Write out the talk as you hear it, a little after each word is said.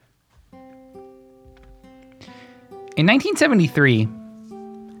In 1973,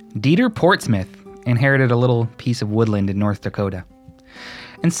 Dieter Portsmouth inherited a little piece of woodland in North Dakota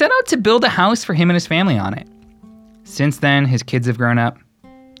and set out to build a house for him and his family on it. Since then, his kids have grown up,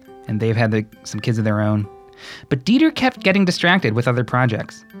 and they've had some kids of their own. But Dieter kept getting distracted with other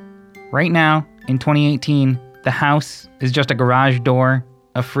projects. Right now, in 2018, the house is just a garage door,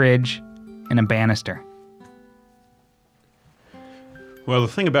 a fridge, and a banister. Well, the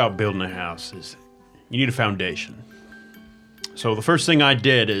thing about building a house is you need a foundation. So the first thing I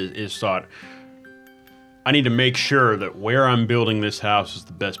did is thought, I need to make sure that where I'm building this house is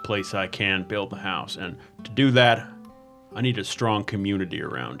the best place I can build the house. And to do that, I need a strong community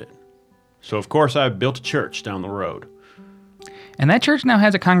around it. So of course I built a church down the road. And that church now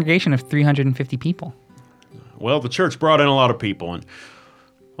has a congregation of 350 people. Well, the church brought in a lot of people, and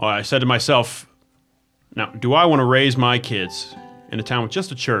I said to myself, now, do I want to raise my kids in a town with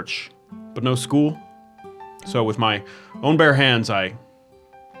just a church, but no school? So with my own bare hands, I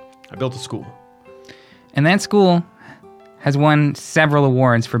built a school. And that school has won several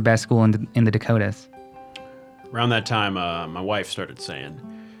awards for best school in the Dakotas. Around that time, my wife started saying,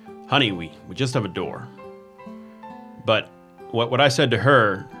 honey, we just have a door. But what I said to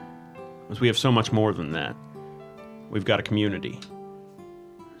her was we have so much more than that. We've got a community.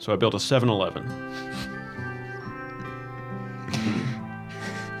 So I built a 7-Eleven.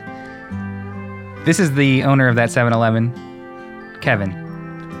 This is the owner of that 7-Eleven, Kevin.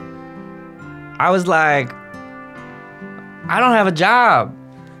 I was like, I don't have a job.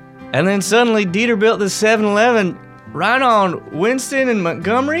 And then suddenly Dieter built this 7-Eleven right on Winston and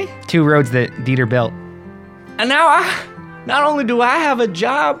Montgomery. 2 roads that Dieter built. And now not only do I have a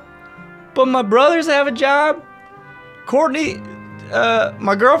job, but my brothers have a job. Courtney,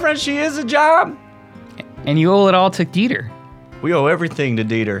 my girlfriend, she has a job. And you owe it all to Dieter. We owe everything to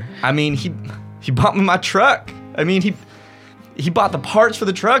Dieter. I mean, he bought me my truck. I mean, he bought the parts for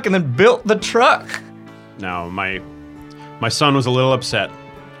the truck and then built the truck. Now, my son was a little upset.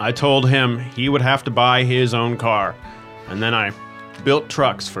 I told him he would have to buy his own car. And then I built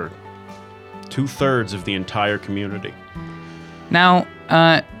trucks for 2/3 of the entire community. Now,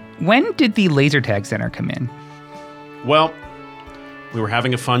 when did the laser tag center come in? Well, we were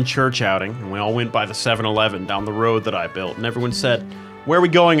having a fun church outing, and we all went by the 7-Eleven down the road that I built, and everyone said, where are we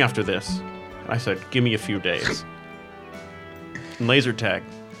going after this? And I said, give me a few days. And laser tag.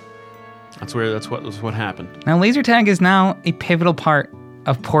 That's what happened. Now, laser tag is now a pivotal part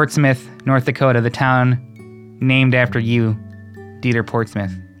of Portsmouth, North Dakota, the town named after you, Dieter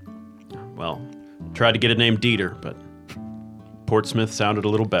Portsmouth. Well, tried to get it named Dieter, but Portsmouth sounded a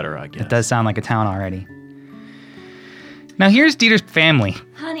little better, I guess. It does sound like a town already. Now here's Dieter's family.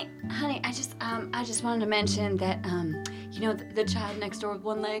 Honey, I just wanted to mention that, the child next door with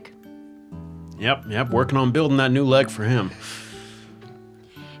one leg. Yep, working on building that new leg for him.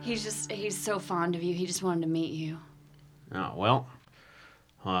 He's so fond of you. He just wanted to meet you. Oh, well,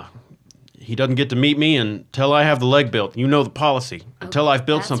 he doesn't get to meet me until I have the leg built. You know the policy. Until I've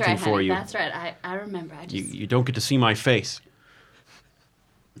built something right, for honey, you. That's right. I remember. You don't get to see my face.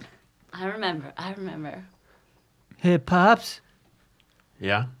 I remember. Hey, Pops.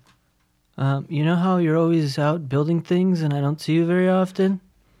 Yeah? You know how you're always out building things and I don't see you very often?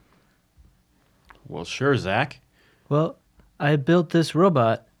 Well, sure, Zach. Well, I built this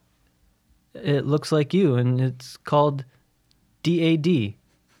robot. It looks like you, and it's called DAD.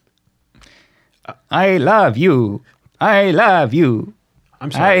 I love you. I love you.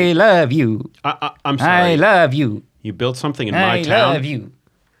 I'm sorry. I love you. I'm sorry. I love you. You built something in my town? I love you.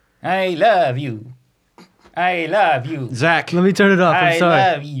 I love you. I love you. Zach. Let me turn it off. I'm sorry.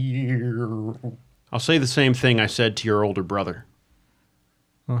 I love you. I'll say the same thing I said to your older brother.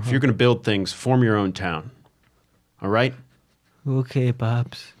 If you're going to build things, form your own town. All right? Okay,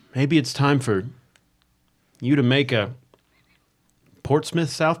 Pops. Maybe it's time for you to make a Portsmouth,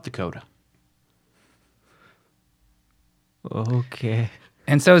 South Dakota. Okay.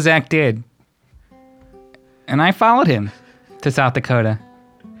 And so Zach did. And I followed him to South Dakota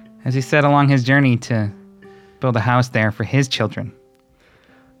as he set along his journey to build a house there for his children.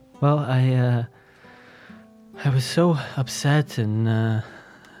 Well, I was so upset, and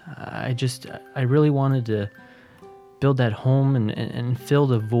I really wanted to build that home and fill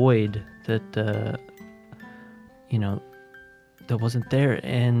the void that, that wasn't there.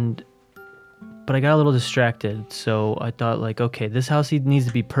 But I got a little distracted, so I thought, okay, this house needs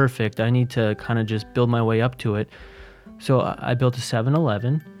to be perfect. I need to kind of just build my way up to it. So I built a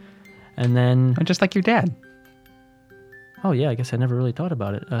 7-Eleven, and then... Just like your dad. Oh, yeah, I guess I never really thought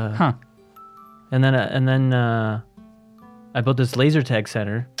about it. And then I built this laser tag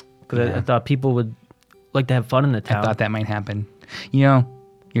center because I thought people would like to have fun in the I town. thought that might happen. You know,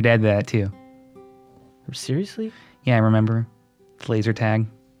 your dad did that too. Seriously? Yeah, I remember. Laser tag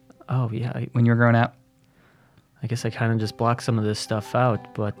Oh yeah. when you were growing up. I guess I kind of just blocked some of this stuff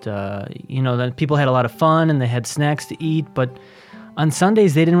out. But then people had a lot of fun and they had snacks to eat. But on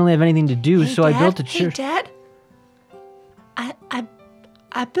Sundays they didn't really have anything to do, so I built a church. Hey, Dad.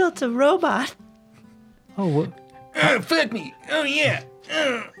 I built a robot. Oh, what? Oh, fuck me. Oh, yeah.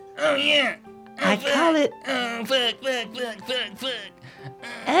 Oh yeah. I call it Oh, fuck.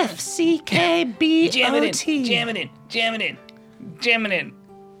 FCKBOT. Jam it in.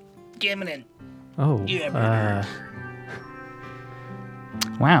 Oh.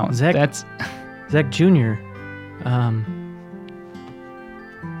 Wow, Zach- that's Zach Jr.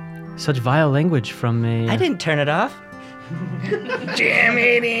 Such vile language from a. I didn't turn it off. jam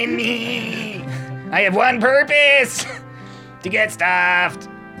it in me. I have one purpose: to get stuffed.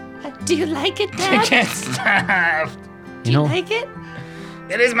 Do you like it, To Dad? get stuffed. Do you like it?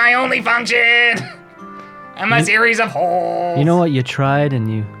 It is my only function. I'm a series of holes. You know what? You tried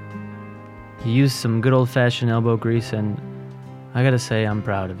and you used some good old-fashioned elbow grease, and I gotta say, I'm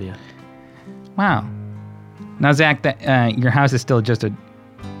proud of you. Wow. Now, Zach, that your house is still just a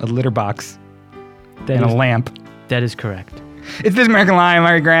litter box and a lamp. That is correct. It's This American Lie. I'm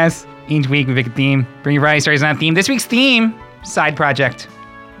Larry Grass. Each week we pick a theme, bring you variety stories on theme. This week's theme, side project.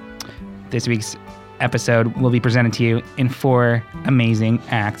 This week's episode will be presented to you in 4 amazing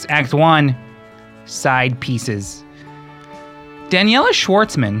acts. Act 1, side pieces. Daniela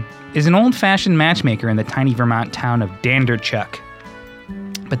Schwartzman is an old-fashioned matchmaker in the tiny Vermont town of Danderchuck.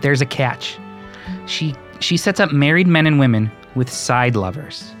 But there's a catch. She sets up married men and women with side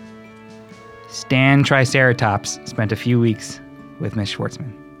lovers. Stan Triceratops spent a few weeks with Miss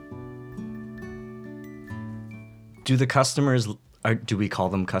Schwartzman. Do the customers, do we call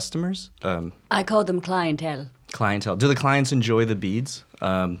them customers? I call them clientele. Clientele. Do the clients enjoy the beads?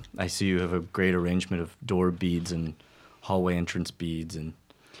 I see you have a great arrangement of door beads and hallway entrance beads and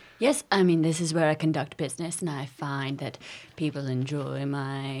Yes, I mean, this is where I conduct business, and I find that people enjoy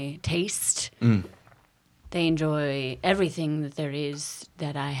my taste. They enjoy everything that there is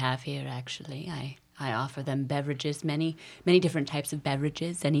that I have here, actually. I offer them beverages, many different types of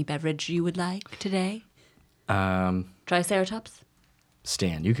beverages. Any beverage you would like today? Triceratops?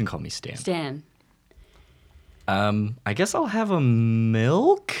 Stan. You can call me Stan. Stan. I guess I'll have a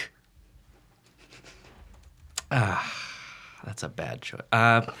milk. That's a bad choice.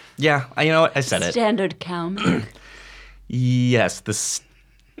 Yeah, you know what? I said it. Standard cow milk. Yes.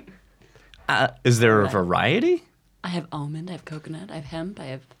 Is there a variety? I have almond, I have coconut, I have hemp, I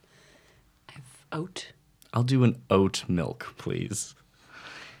have oat. I'll do an oat milk, please.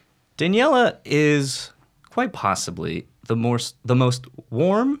 Daniela is quite possibly the most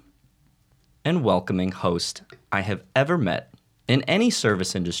warm and welcoming host I have ever met in any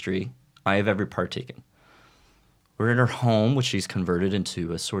service industry I have ever partaken. We're in her home, which she's converted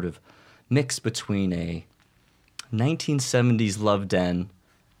into a sort of mix between a 1970s love den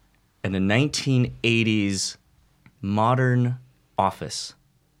and a 1980s modern office.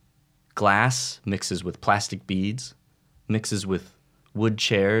 Glass mixes with plastic beads, mixes with wood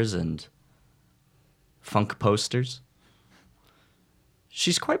chairs and funk posters.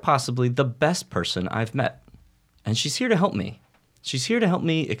 She's quite possibly the best person I've met, and she's here to help me. She's here to help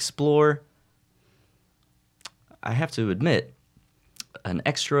me explore, I have to admit, an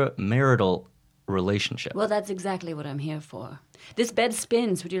extramarital relationship. Well, that's exactly what I'm here for. This bed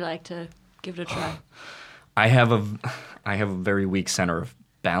spins. Would you like to give it a try? I have a very weak center of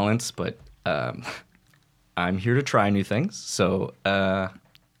balance, but I'm here to try new things. So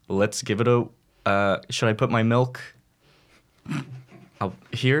let's give it a. Should I put my milk?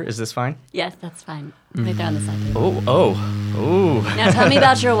 Here, is this fine? Yes, that's fine. Right there on the side. Oh. Now tell me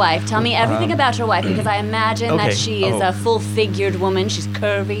about your wife. Tell me everything about your wife, because I imagine okay. that she is a full-figured woman. She's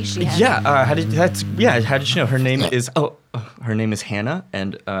curvy. She has How did you know? Her name is her name is Hannah,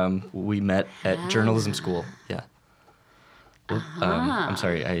 and we met at journalism school. Yeah. I'm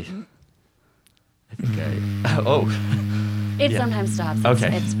sorry. I think It sometimes stops.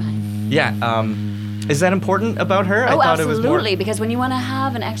 Okay. It's fine. Yeah. Is that important about her? I Oh, thought it was more. absolutely. Because when you want to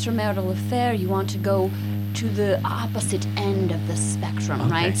have an extramarital affair, you want to go to the opposite end of the spectrum,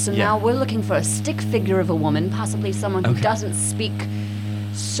 right? So yeah. now we're looking for a stick figure of a woman, possibly someone who Okay. doesn't speak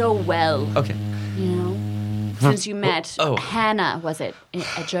so well. Okay. You know, since you met Oh. Hannah, was it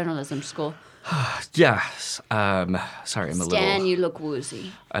at journalism school? Yes. Sorry, Stan, you look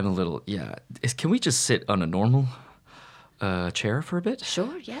woozy. I'm a little. Yeah. Can we just sit on a normal chair for a bit?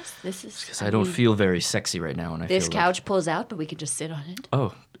 Sure, yes. This is. Because I don't feel very sexy right now, and I This feel couch pulls out, but we could just sit on it.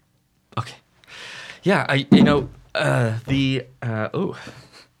 Oh. Okay. Yeah, this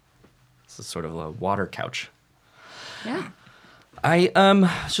is sort of a water couch. Yeah. I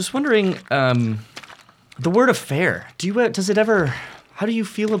was just wondering, the word affair. Does it ever? How do you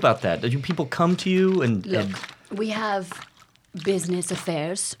feel about that? Do people come to you and Look, we have business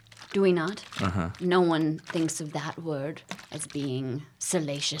affairs, do we not? No one thinks of that word as being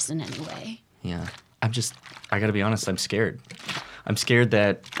salacious in any way. Yeah, I gotta be honest, I'm scared. I'm scared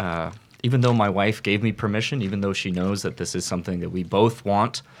that even though my wife gave me permission, even though she knows that this is something that we both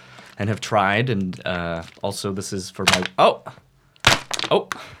want and have tried, and also this is for my... Oh!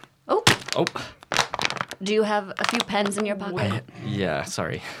 Do you have a few pens in your pocket? Yeah,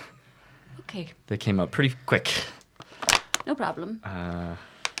 sorry. Okay, They came out pretty quick. no problem.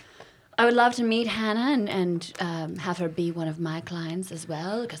 I would love to meet Hannah and have her be one of my clients as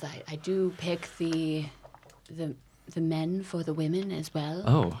well, because I do pick the men for the women as well.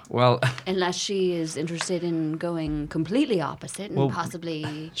 Oh, well, Unless she is interested in going completely opposite and Well,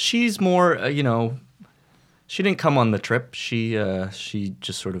 possibly... she's more, she didn't come on the trip. She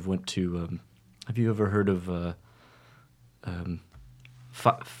just sort of went to, have you ever heard of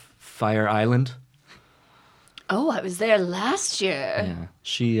Fire Island? Oh, I was there last year.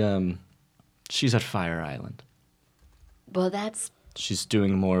 Yeah, she's at Fire Island. Well, that's... She's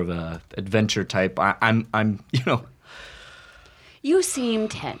doing more of a adventure type. I'm You seem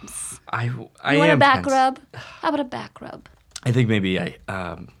tense. I You am want a back tense. rub? How about a back rub? I think maybe I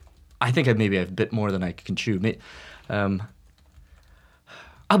think I maybe have a bit more than I can chew. I'll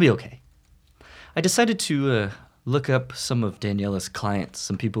be okay. I decided to look up some of Daniela's clients,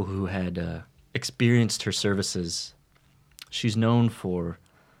 some people who had experienced her services. She's known for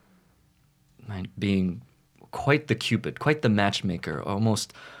being quite the Cupid, quite the matchmaker,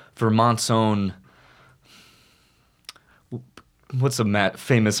 almost Vermont's own. What's a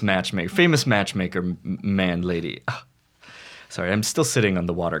famous matchmaker? Famous matchmaker man, lady. Ah, sorry, I'm still sitting on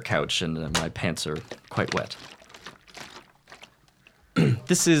the water couch and my pants are quite wet.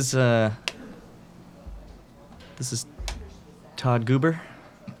 This is Todd Goober.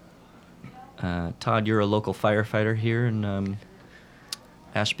 Todd, you're a local firefighter here in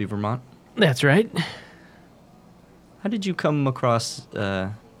Ashby, Vermont. That's right. How did you come across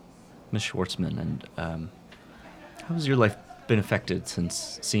Miss Schwartzman, and how has your life been affected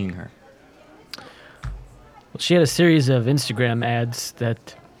since seeing her? Well, she had a series of Instagram ads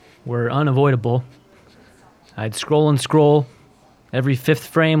that were unavoidable. I'd scroll and scroll. Every fifth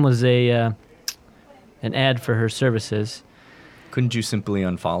frame was an ad for her services. Couldn't you simply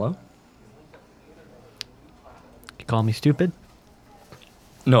unfollow? You call me stupid?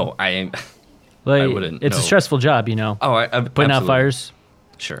 No, I am. Like, I wouldn't, It's a no. stressful job, you know. Oh, Putting out absolutely. fires.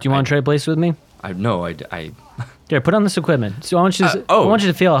 Sure. Do you want to trade places with me? I Here, put on this equipment. So I want you to, oh. I want you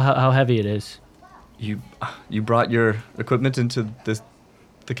to feel how heavy it is. You brought your equipment into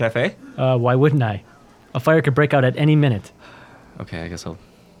the cafe? Why wouldn't I? A fire could break out at any minute. Okay, I guess I'll.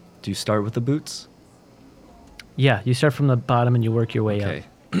 Do you start with the boots? Yeah, you start from the bottom and you work your way up.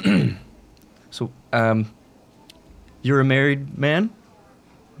 Okay. So, you're a married man?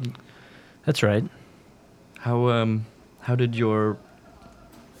 That's right. How did your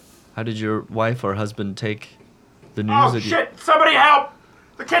wife or husband take the news Oh that you... shit! Somebody help!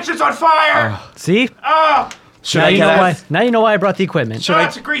 The kitchen's on fire! See? Oh! Should now I you get know out? why. Now you know why I brought the equipment. No,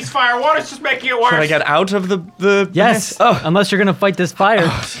 it's a grease fire. Water's just making it worse. Should I get out of the Yes. Oh. Unless you're gonna fight this fire.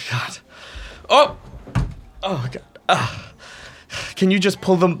 God. Oh God. Can you just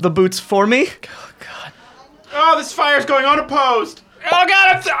pull the boots for me? Oh, this fire's going unopposed. Oh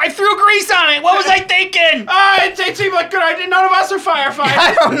God! I threw grease on it. What was I thinking? It seemed like good idea. None of us are firefighters.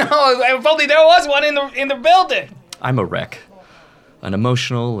 I don't know. If only there was one in the building. I'm a wreck. An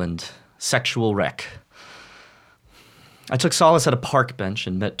emotional and sexual wreck. I took solace at a park bench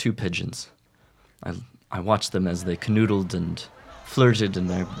and met two pigeons. I watched them as they canoodled and flirted,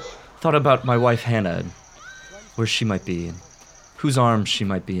 and I thought about my wife Hannah and where she might be and whose arms she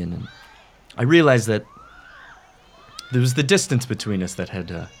might be in. And I realized that there was the distance between us that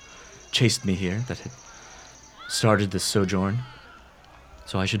had chased me here, that had started this sojourn.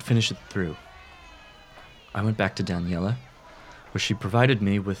 So I should finish it through. I went back to Daniela, where she provided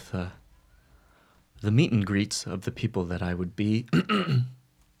me with the meet and greets of the people that I would be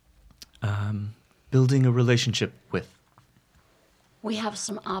building a relationship with. We have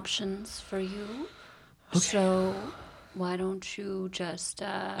some options for you. So why don't you just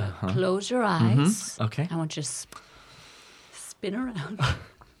close your eyes? Okay. I want you to spin around.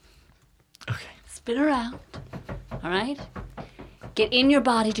 Okay. Spin around. All right? Get in your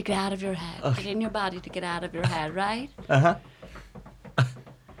body to get out of your head. Get in your body to get out of your head, right? Uh-huh.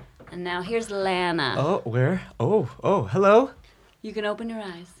 And now here's Lana. Oh, where? Oh, hello. You can open your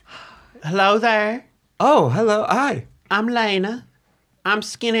eyes. Hello there. Oh, hello. Hi. I'm Lena. I'm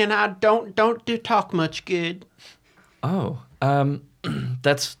skinny and I don't do talk much good. Oh,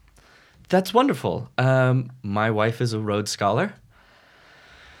 that's wonderful. My wife is a Rhodes Scholar.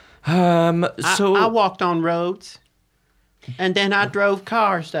 So I walked on roads, and then I drove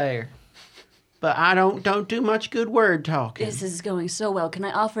cars there. But I don't do much good word talking. This is going so well. Can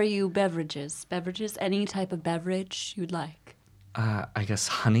I offer you beverages? Beverages? Any type of beverage you'd like? I guess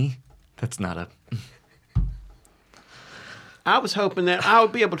honey. That's not a. I was hoping that I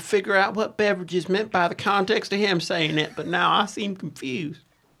would be able to figure out what beverages meant by the context of him saying it, but now I seem confused.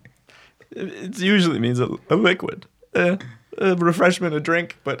 It usually means a liquid, a refreshment, a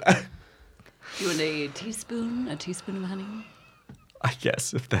drink. But You want a teaspoon? A teaspoon of honey? I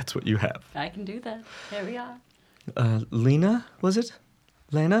guess if that's what you have. I can do that. There we are. Lena, was it?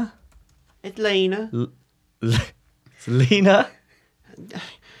 Lena? It's Lena. It's Lena?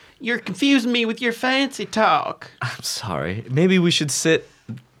 You're confusing me with your fancy talk. I'm sorry. Maybe we should sit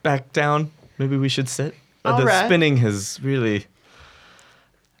back down. Maybe we should sit. All the right. spinning has really.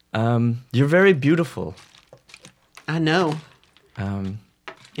 You're very beautiful. I know.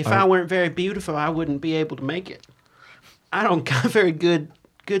 If Are- I weren't very beautiful, I wouldn't be able to make it. I don't got very good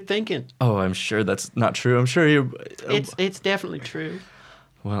thinking. Oh, I'm sure that's not true. I'm sure you're. It's definitely true.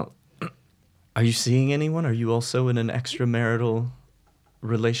 Well, are you seeing anyone? Are you also in an extramarital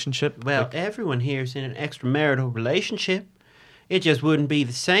relationship? Well, Like- everyone here is in an extramarital relationship. It just wouldn't be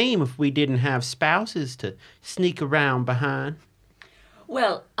the same if we didn't have spouses to sneak around behind.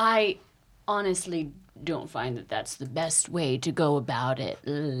 Well, I honestly don't find that that's the best way to go about it,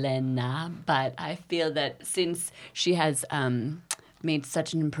 Lena. But I feel that since she has made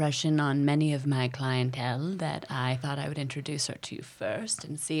such an impression on many of my clientele, that I thought I would introduce her to you first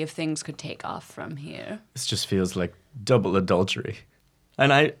and see if things could take off from here. This just feels like double adultery.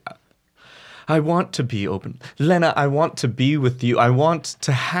 And I want to be open. Lena, I want to be with you. I want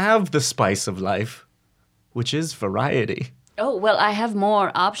to have the spice of life, which is variety. Oh, well, I have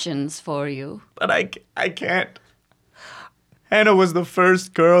more options for you. But I can't. Hannah was the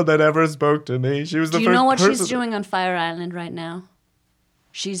first girl that ever spoke to me. She was the Do first you know what person. she's doing on Fire Island right now?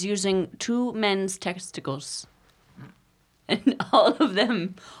 She's using 2 men's testicles. And all of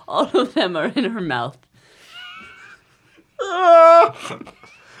them are in her mouth.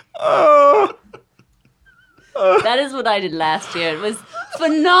 That is what I did last year. It was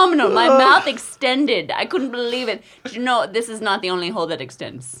phenomenal. My mouth extended. I couldn't believe it. Did you know this is not the only hole that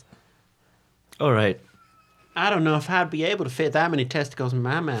extends? All right. I don't know if I'd be able to fit that many testicles in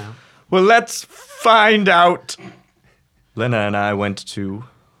my mouth. Well, let's find out. Lena and I went to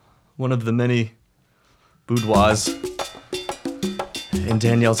one of the many boudoirs in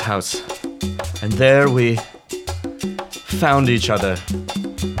Danielle's house. And there we found each other.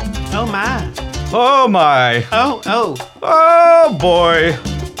 Oh my. Oh my. Oh. Oh boy.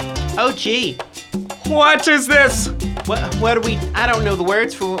 Oh gee. What is this? What are we? I don't know the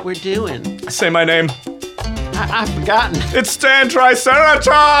words for what we're doing. Say my name. I've forgotten. It's Stan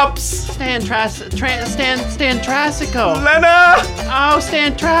Triceratops. Stan Tricycle. Lena. Oh,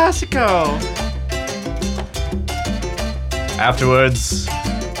 Stan Tricycle. Afterwards,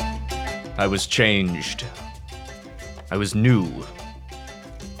 I was changed. I was new.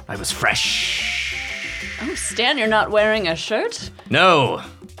 I was fresh. Oh, Stan, you're not wearing a shirt? No,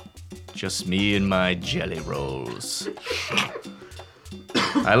 just me and my jelly rolls.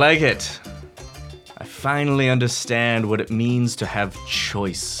 I like it. I finally understand what it means to have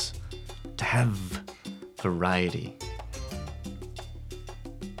choice, to have variety.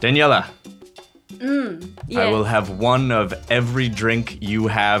 Daniela, Yes. I will have one of every drink you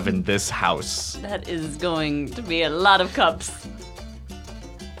have in this house. That is going to be a lot of cups.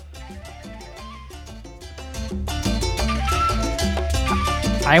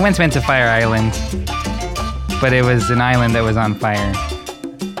 I once went to Fire Island, but it was an island that was on fire.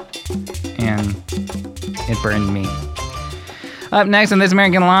 And it burned me. Up next on This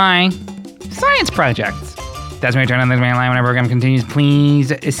American Lie, Science Project. That's when we turn on This American Lie when our program continues.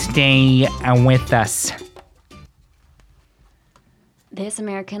 Please stay with us. This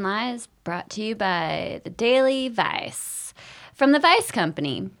American Lie is brought to you by the Daily Vice. From the Vice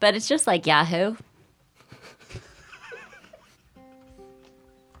Company, but it's just like Yahoo.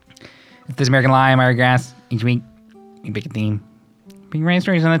 This American Lie, I'm Ira Grass. Each week, we pick a theme. Bring write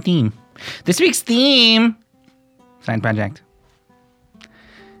stories on a theme. This week's theme, Science Project.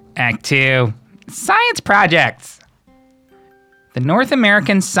 Act 2, Science Projects. The North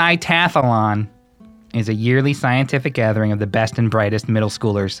American Scitathlon is a yearly scientific gathering of the best and brightest middle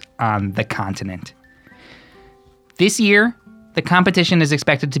schoolers on the continent. This year, the competition is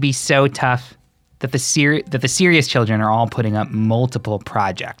expected to be so tough that the serious children are all putting up multiple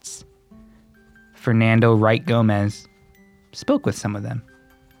projects. Fernando Wright Gomez spoke with some of them.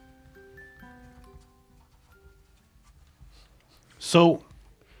 So,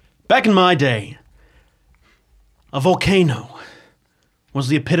 back in my day, a volcano was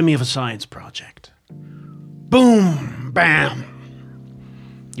the epitome of a science project. Boom, bam.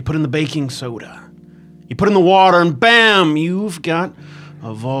 You put in the baking soda. You put in the water and bam, you've got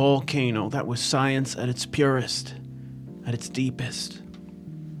a volcano. That was science at its purest, at its deepest.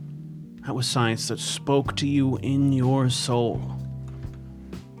 That was science that spoke to you in your soul.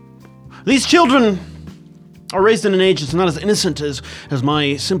 These children are raised in an age that's not as innocent as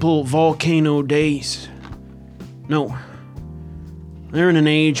my simple volcano days. No. They're in an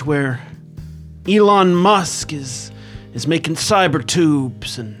age where Elon Musk is making cyber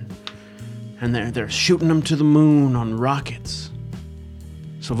tubes and they're shooting them to the moon on rockets.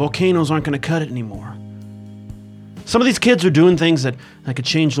 So volcanoes aren't going to cut it anymore. Some of these kids are doing things that could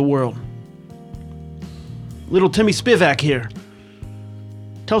change the world. Little Timmy Spivak here.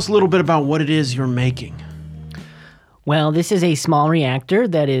 Tell us a little bit about what it is you're making. Well, this is a small reactor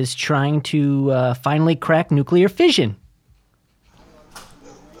that is trying to finally crack nuclear fission.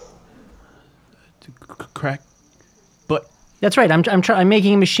 Crack? But That's right. I'm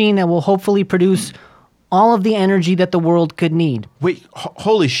making a machine that will hopefully produce all of the energy that the world could need. wait,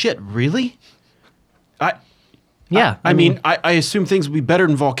 holy shit, really? Yeah. I mean, I assume things would be better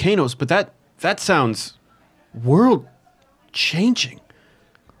than volcanoes, but that sounds world-changing.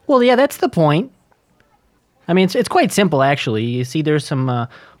 Well, yeah, that's the point. I mean, it's quite simple, actually. You see, there's some.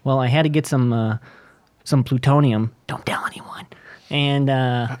 I had to get some plutonium. Don't tell anyone. And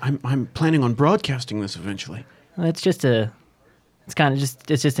I'm planning on broadcasting this eventually. it's just an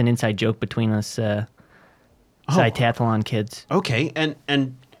inside joke between us Cytathlon kids. Okay,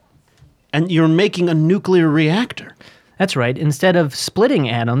 and you're making a nuclear reactor. That's right. Instead of splitting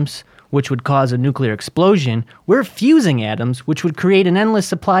atoms, which would cause a nuclear explosion, we're fusing atoms, which would create an endless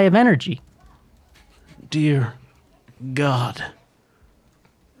supply of energy. Dear God.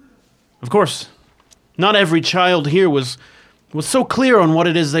 Of course, not every child here was so clear on what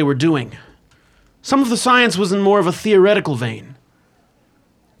it is they were doing. Some of the science was in more of a theoretical vein.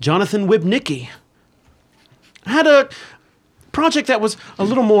 Jonathan Wibnicki had a project that was a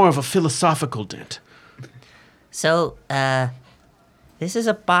little more of a philosophical dent. So, this is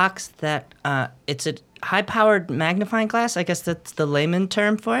a box that, it's a high-powered magnifying glass. I guess that's the layman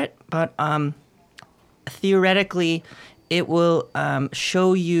term for it. But, theoretically, it will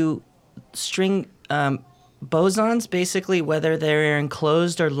show you string bosons, basically, whether they're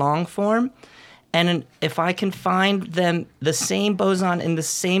enclosed or long form. And if I can find them, the same boson in the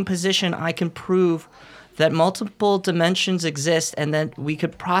same position, I can prove that multiple dimensions exist and that we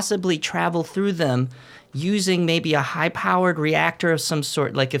could possibly travel through them using maybe a high-powered reactor of some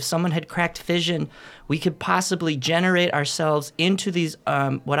sort. Like if someone had cracked fission, we could possibly generate ourselves into these,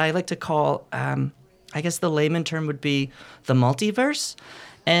 what I like to call, I guess the layman term would be the multiverse.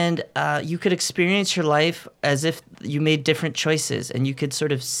 And you could experience your life as if you made different choices, and you could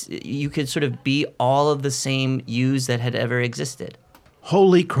sort of be all of the same yous that had ever existed.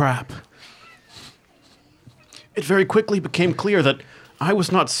 Holy crap. It very quickly became clear that I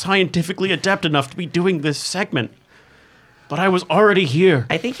was not scientifically adept enough to be doing this segment. But I was already here.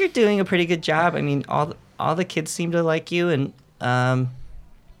 I think you're doing a pretty good job. I mean, all the kids seem to like you, and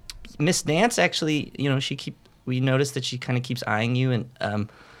Miss Nance actually, we noticed that she kind of keeps eyeing you, and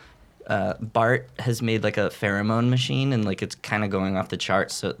Bart has made like a pheromone machine, and like it's kind of going off the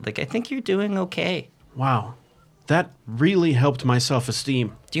charts. So like I think you're doing okay. Wow. That really helped my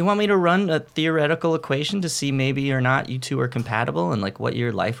self-esteem. Do you want me to run a theoretical equation to see maybe or not you two are compatible and like what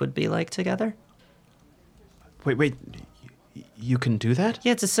your life would be like together? Wait. You can do that?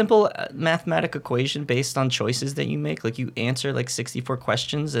 Yeah, it's a simple mathematical equation based on choices that you make. Like you answer like 64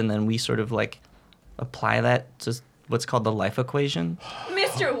 questions, and then we sort of like apply that to what's called the life equation.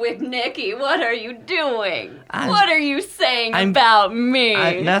 Mr. Wibnicki, what are you doing? What are you saying about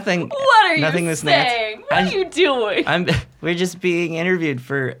me? Nothing. What are nothing, you Miss Nance. saying? What are you doing? We're just being interviewed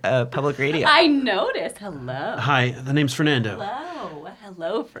for public radio. I noticed. Hello. Hi, the name's Fernando.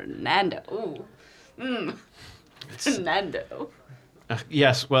 Hello, Fernando. Ooh. Fernando.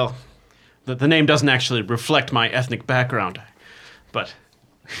 Yes, well, the name doesn't actually reflect my ethnic background, but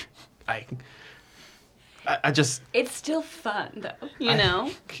I just... It's still fun, though, you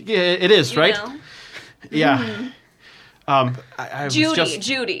know? Yeah, it is, right? You know? Yeah. I was Judy, just...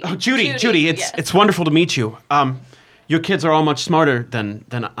 Judy. Oh, Judy, yes. it's wonderful to meet you. Your kids are all much smarter than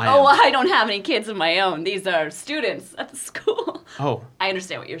I am. Oh, I don't have any kids of my own. These are students at the school. Oh. I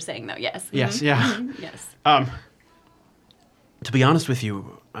understand what you're saying, though. Yes. Yes, Mhm. yeah. Yes. To be honest with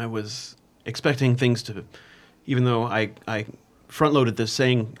you, I was expecting things to, even though I front-loaded this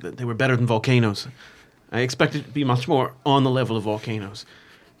saying that they were better than volcanoes, I expected it to be much more on the level of volcanoes.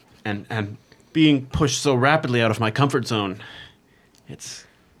 And being pushed so rapidly out of my comfort zone, it's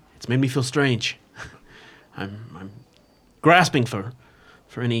made me feel strange. I'm grasping for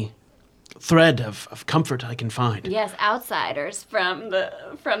any thread of comfort I can find. Yes, outsiders from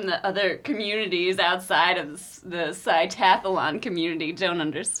the other communities outside of the Cytathlon community don't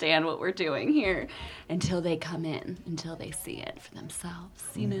understand what we're doing here until they come in, until they see it for themselves,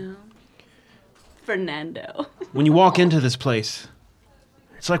 you know? Fernando. When you walk into this place,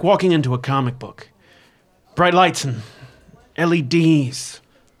 it's like walking into a comic book. Bright lights and LEDs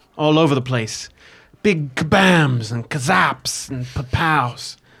all over the place. Big kabams and kazaps and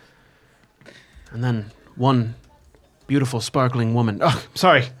papows. And then one beautiful, sparkling woman. Oh,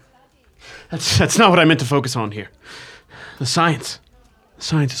 sorry. That's not what I meant to focus on here. The science. The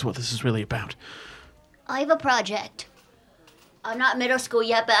science is what this is really about. I have a project. I'm not middle school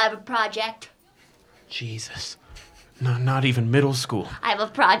yet, but I have a project. Jesus. No, not even middle school. I have a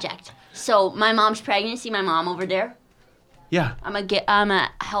project. So my mom's pregnant. See my mom over there? Yeah, I'm gonna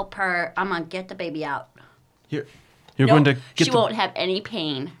help her. I'm gonna get the baby out. you're No, going to get she won't have any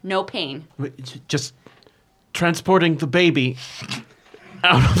pain. No pain. just transporting the baby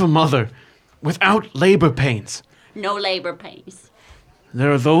out of a mother without labor pains. No labor pains. There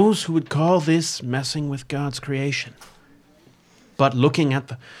are those who would call this messing with God's creation. But looking at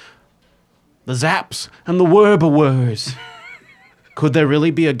the zaps and the Werbewers, could there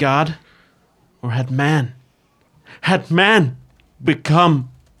really be a God? Or had man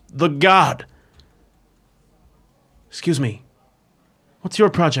become the God? Excuse me. What's your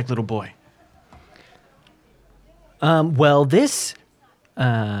project, little boy? Well, this,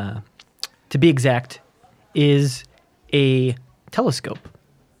 to be exact, is a telescope.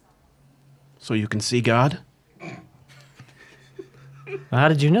 So you can see God? How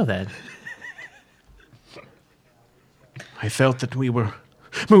did you know that? I felt that we were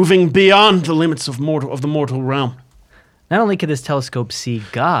moving beyond the limits of the mortal realm. Not only can this telescope see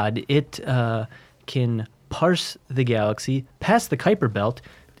God, it can parse the galaxy past the Kuiper Belt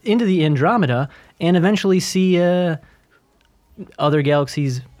into the Andromeda and eventually see other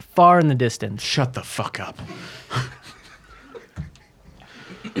galaxies far in the distance. Shut the fuck up.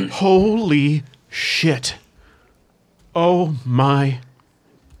 Holy shit. Oh my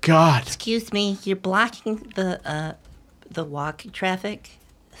God. Excuse me, you're blocking the walking traffic,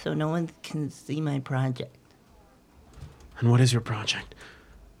 so no one can see my project. And what is your project?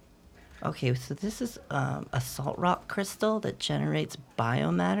 Okay, so this is a salt rock crystal that generates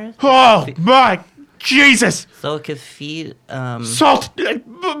biomatter, Oh my Jesus! so it could feed. Salt!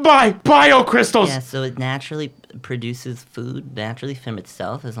 Biocrystals! Yeah, so it naturally produces food naturally from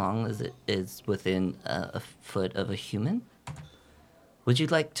itself as long as it is within a foot of a human. Would you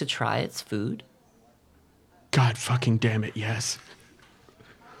like to try its food? God fucking damn it, yes.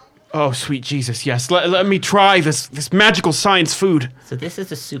 Oh, sweet Jesus, yes. Let me try this magical science food. So this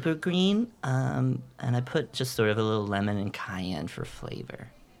is a super green, and I put just sort of a little lemon and cayenne for flavor.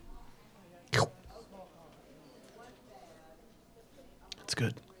 It's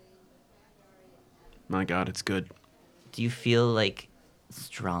good. My God, it's good. Do you feel like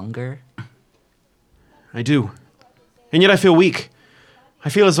stronger? I do. And yet I feel weak. I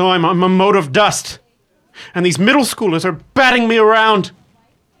feel as though I'm a mote of dust. And these middle schoolers are batting me around.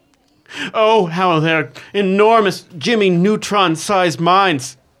 Oh, how their enormous Jimmy Neutron-sized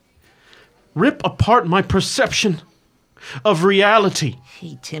minds rip apart my perception of reality.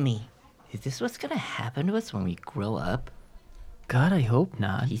 Hey, Timmy, is this what's gonna happen to us when we grow up? God, I hope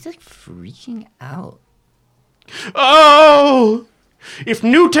not. He's like freaking out. Oh, if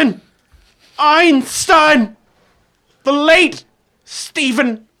Newton, Einstein, the late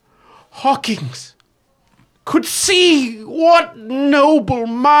Stephen Hawkins could see what noble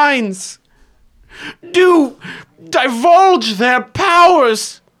minds do divulge their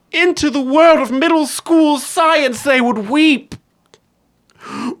powers into the world of middle school science, they would weep.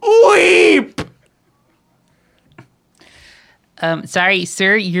 Weep! Sorry,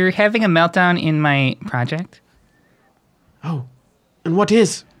 sir, you're having a meltdown in my project. Oh, and what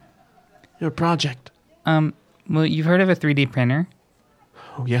is your project? Well, you've heard of a 3D printer?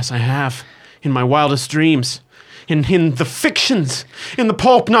 Oh, yes, I have. In my wildest dreams. in the fictions, in the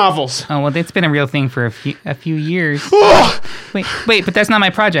pulp novels. Oh, well, it's been a real thing for a few years. Ugh! Wait, but that's not my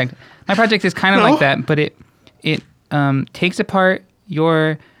project. My project is kind of No? like that, but it takes apart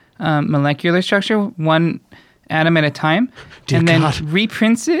your molecular structure one atom at a time, Dear and then God.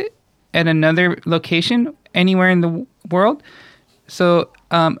 reprints it at another location anywhere in the world. So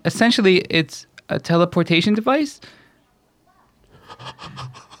essentially, it's a teleportation device.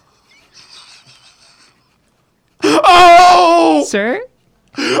 Oh! Sir?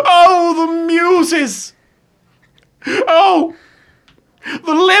 Oh, the muses! Oh,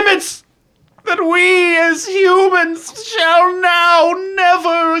 the limits that we as humans shall now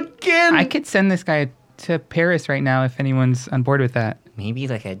never again. I could send this guy to Paris right now if anyone's on board with that. Maybe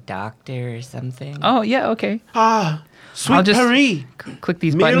like a doctor or something. Oh, yeah, okay. Ah, sweet I'll just Paris, Click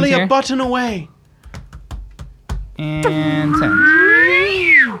these buttons merely here. a button away. And send.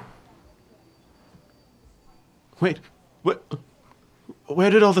 Wait, where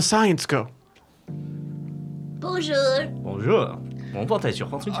did all the science go? Bonjour. Bonjour. On voit sur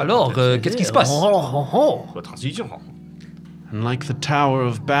transmission. Alors, qu'est-ce qui se passe? Transmission. And like the Tower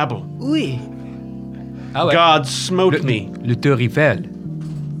of Babel, Oui. Ah ouais. God smote me. Le Tour Eiffel.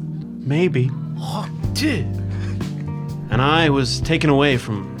 Maybe. Dieu. And I was taken away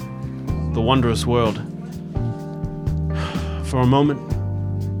from the wondrous world. For a moment,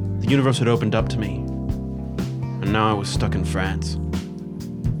 the universe had opened up to me, and now I was stuck in France.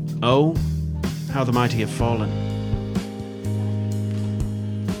 Oh, how the mighty have fallen.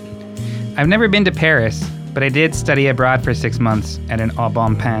 I've never been to Paris, but I did study abroad for 6 months at an au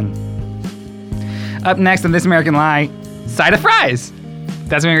bon pain. Up next on This American Lie, side of fries.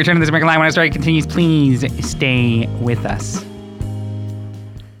 That's when we return to This American Lie. When our story continues, please stay with us.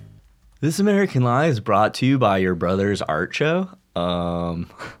 This American Lie is brought to you by your brother's art show. Like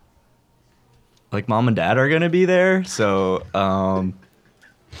mom and dad are gonna be there, so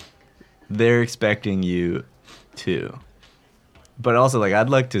they're expecting you too. But also, like, I'd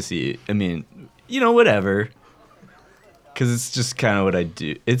like to see. I mean, whatever, because it's just kind of what I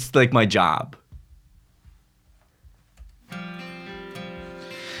do. It's like my job.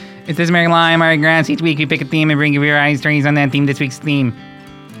 It's This American Lie. I'm Ari Grants. Each week we pick a theme and bring you your eyes stories on that theme. This week's theme.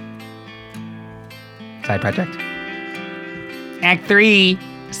 Side project. Act 3,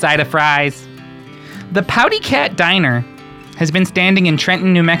 side of fries. The Pouty Cat Diner has been standing in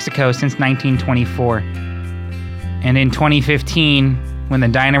Trenton, New Mexico since 1924. And in 2015, when the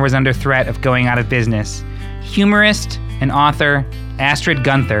diner was under threat of going out of business, humorist and author Astrid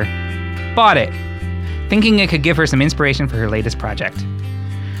Gunther bought it, thinking it could give her some inspiration for her latest project.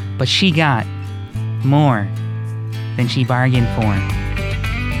 But she got more than she bargained for.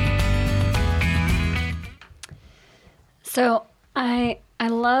 So I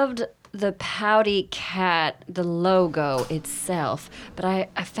loved the Pouty Cat, the logo itself, but I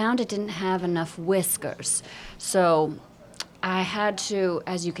found it didn't have enough whiskers. So I had to,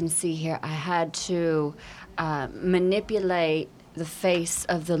 as you can see here, I had to manipulate the face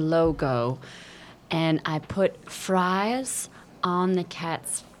of the logo, and I put fries on the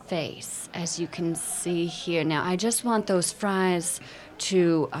cat's face, as you can see here. Now, I just want those fries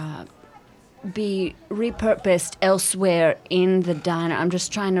to be repurposed elsewhere in the diner. I'm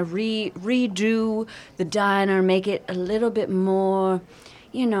just trying to redo the diner, make it a little bit more,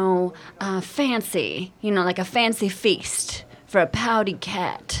 fancy, like a fancy feast for a Pouty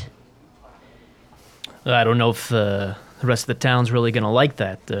Cat. I don't know if the rest of the town's really going to like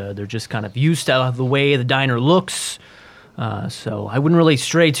that. They're just kind of used to the way the diner looks. So I wouldn't really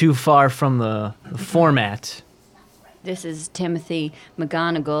stray too far from the format. This is Timothy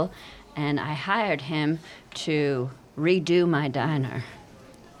McGonagall, and I hired him to redo my diner.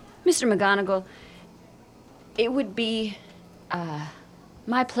 Mr. McGonagall, it would be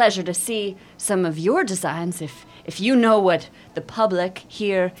my pleasure to see some of your designs if you know what the public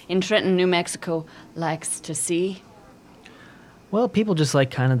here in Trenton, New Mexico likes to see. Well, people just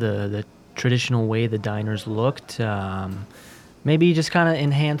like kind of the traditional way the diners looked. Maybe just kind of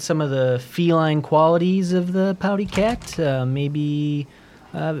enhance some of the feline qualities of the Pouty Cat. Maybe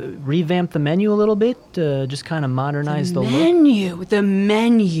revamp the menu a little bit. Just kind of modernize the look. The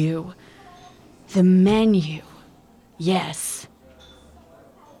menu. Yes.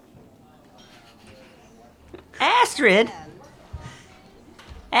 Astrid,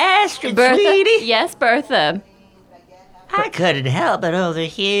 Bertha? sweetie. Yes, Bertha. I couldn't help but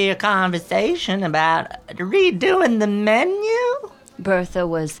overhear a conversation about redoing the menu. Bertha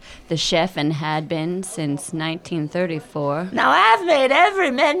was the chef and had been since 1934. Now, I've made every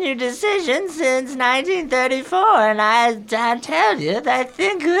menu decision since 1934, and I tell you, I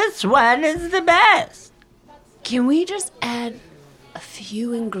think this one is the best. Can we just add a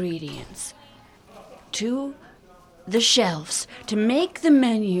few ingredients to the shelves to make the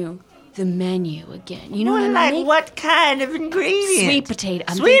menu again? You know what I mean? what kind of ingredients? Sweet potato.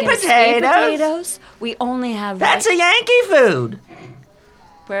 I'm Sweet thinking potatoes? Sweet potatoes. We only have. That's a Yankee food.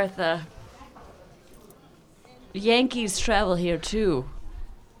 Bertha. Yankees travel here too.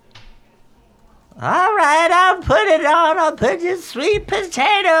 All right, I'll put it on. I'll put your sweet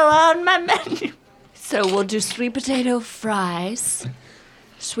potato on my menu. So we'll do sweet potato fries,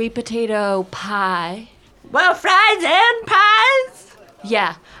 sweet potato pie. Well, fries and pies.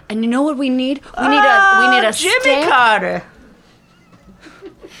 Yeah, and you know what we need? We need a Jimmy stamp. Carter.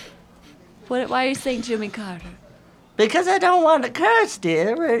 Why are you saying Jimmy Carter? Because I don't want to curse,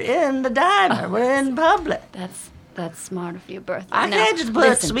 dear. We're in the diner. We're in public. That's smart of you, Bertha. I Now, can't just put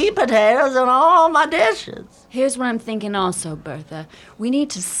listen, sweet potatoes on all my dishes. Here's what I'm thinking also, Bertha. We need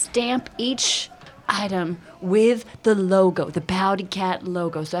to stamp each item with the logo, the Pouty Cat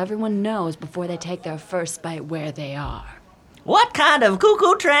logo, so everyone knows before they take their first bite where they are. What kind of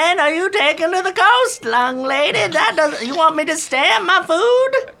cuckoo train are you taking to the coast, young lady? You want me to stamp my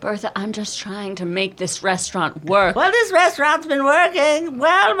food? Bertha, I'm just trying to make this restaurant work. Well, this restaurant's been working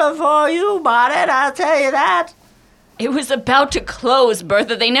well before you bought it, I'll tell you that. It was about to close,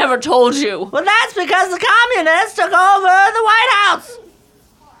 Bertha. They never told you. Well, that's because the communists took over the White House.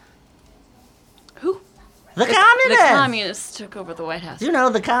 Who? The The communists. communists took over the White House. You know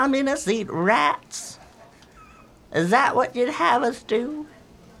the communists eat rats. Is that what you'd have us do?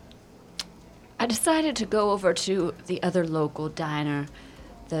 I decided to go over to the other local diner,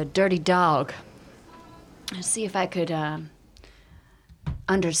 the Dirty Dog, and see if I could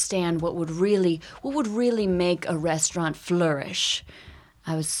understand what would really make a restaurant flourish.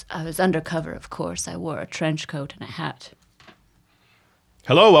 I was undercover, of course. I wore a trench coat and a hat.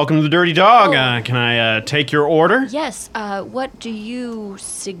 Hello, welcome to the Dirty Dog. Oh. Can I take your order? Yes. What do you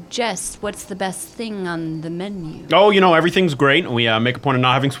suggest? What's the best thing on the menu? Oh, everything's great. We make a point of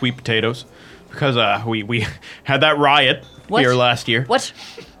not having sweet potatoes because we had that riot What? here last year. What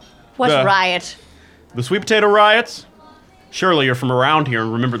The- riot? The sweet potato riots? Surely you're from around here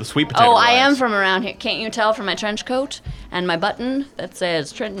and remember the sweet potato Oh, riots. I am from around here. Can't you tell from my trench coat and my button that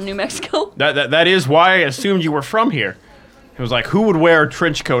says Trenton, New Mexico? That is why I assumed you were from here. It was like, who would wear a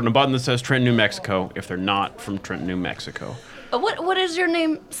trench coat and a button that says Trenton, New Mexico if they're not from Trenton, New Mexico? What is your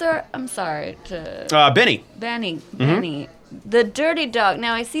name, sir? I'm sorry to Benny. Benny. Benny. The Dirty Dog.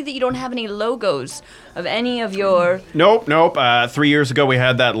 Now I see that you don't have any logos of any of your. Nope. 3 years ago we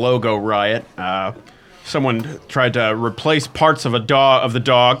had that logo riot. Someone tried to replace parts of the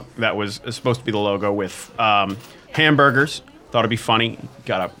dog that was supposed to be the logo with hamburgers. Thought it'd be funny.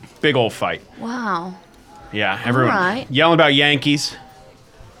 Got a big old fight. Wow. Yeah, everyone right. yelling about Yankees.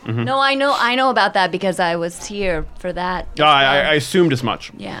 No, I know about that because I was here for that. as I well. assumed as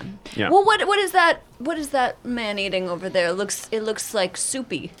much. Yeah. Yeah. Well, what is that? What is that man eating over there? It looks like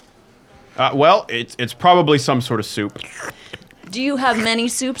soupy. Well, it's probably some sort of soup. Do you have many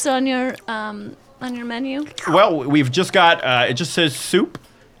soups on your menu? Well, we've just got it just says soup,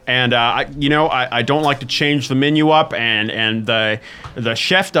 and I don't like to change the menu up, and the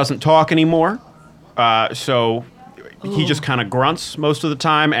chef doesn't talk anymore, so he just kind of grunts most of the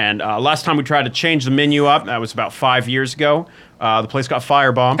time. And last time we tried to change the menu up, that was about 5 years ago. The place got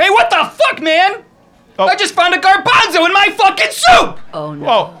firebombed. Hey, what the fuck, man? Oh. I just found a garbanzo in my fucking soup! Oh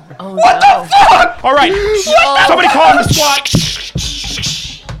no. Oh, What the fuck? all right. Somebody call in the SWAT.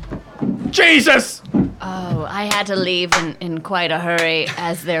 Jesus. Oh, I had to leave in quite a hurry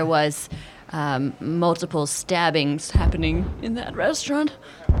as there was multiple stabbings happening in that restaurant.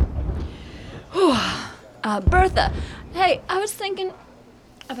 Whew. Bertha, hey, I was thinking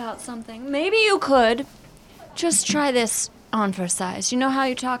about something. Maybe you could just try this on for size. You know how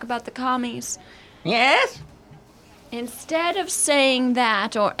you talk about the commies? Yes? Instead of saying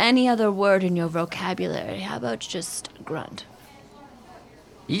that or any other word in your vocabulary, how about just grunt?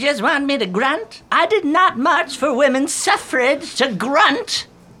 You just want me to grunt? I did not march for women's suffrage to grunt.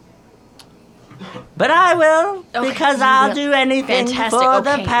 But I will, because you I'll will. do anything Fantastic. for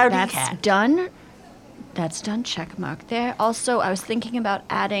Okay, the Pouty that's Cat. done. That's done. Check mark there. Also, I was thinking about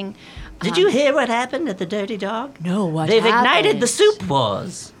adding. Did you hear what happened at the Dirty Dog? No, what They've ignited happened? the soup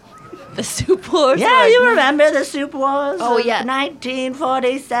wars. The soup wars. Yeah, are- you remember the soup wars Oh, of yeah.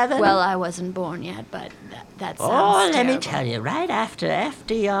 1947? Well, I wasn't born yet, but that sounds oh, let me terrible. tell you, right after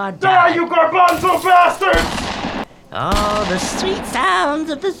FDR died. garbanzo bastard! Oh, the sweet sounds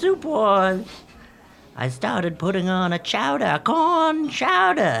of the soup wars. I started putting on a corn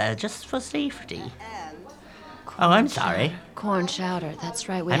chowder, just for safety. Oh, I'm sorry. Corn chowder. That's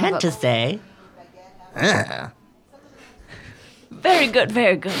right. We I have meant to say, Very good,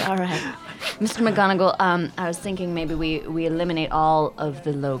 very good. All right. Mr. McGonagall, I was thinking maybe we eliminate all of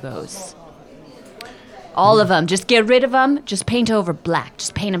the logos. All of them. Just get rid of them. Just paint over black.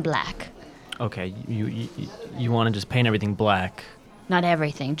 Just paint them black. Okay, you want to just paint everything black. Not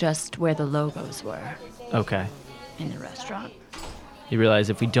everything, just where the logos were Okay. in the restaurant. You realize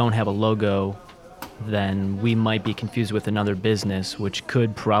if we don't have a logo, then we might be confused with another business, which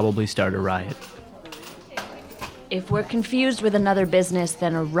could probably start a riot. If we're confused with another business,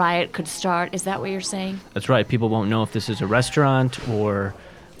 then a riot could start. Is that what you're saying? That's right. People won't know if this is a restaurant or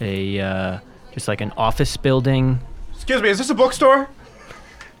a just like an office building. Excuse me, is this a bookstore?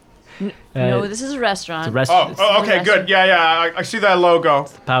 No, this is a restaurant. The rest. Oh, okay, good. Yeah, I see that logo.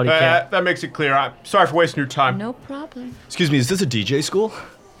 Pouty Cat. That makes it clear. I'm sorry for wasting your time. No problem. Excuse me, is this a DJ school?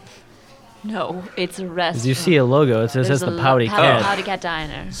 No, it's a restaurant. As you see a logo, it says There's the Pouty Cat. Pouty Cat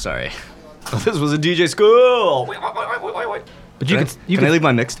Diner. Sorry. This was a DJ school. Wait. But you could Can I leave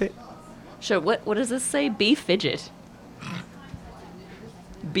my mixtape? Sure, what does this say? Bee Fidget.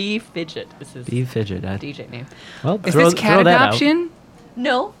 Bee Fidget. This is Be fidget. DJ name. Well, Is throw, this cat throw that out. adoption?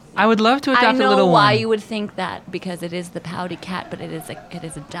 No. I would love to adopt I know a little why one. you would think that, because it is the Pouty Cat, but it is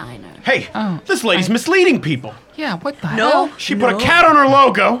a diner. Hey, Oh, this lady's misleading people. Yeah, what the No. hell? She put a cat on her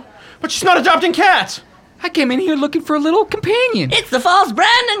logo, but she's not adopting cats. I came in here looking for a little companion. It's the false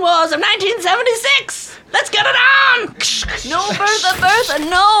Brandon Wars of 1976. Let's get it on. No, Bertha,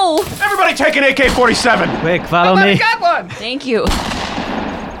 no! Everybody take an AK-47. Quick, follow me. got one. Thank you.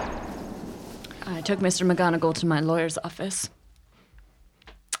 I took Mr. McGonagall to my lawyer's office.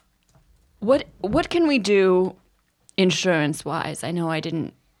 What can we do insurance-wise? I know I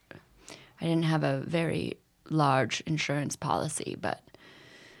didn't have a very large insurance policy, but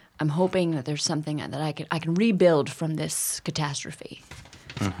I'm hoping that there's something that I can rebuild from this catastrophe.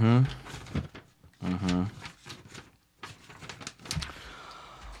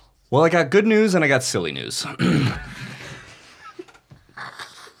 Well, I got good news and I got silly news.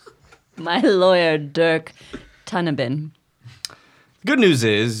 My lawyer, Dirk Tunnebin. Good news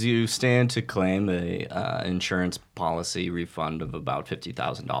is you stand to claim a insurance policy refund of about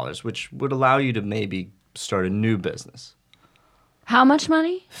 $50,000, which would allow you to maybe start a new business. How much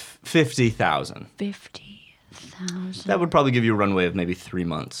money? $50,000. 50,000. That would probably give you a runway of maybe 3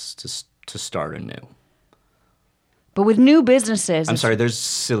 months to start anew. But with new businesses. I'm sorry, there's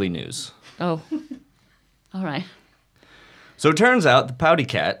silly news. Oh. All right. So it turns out the Pouty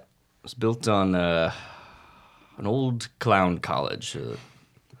Cat was built on an old clown college,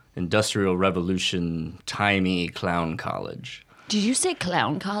 Industrial Revolution timey clown college. Did you say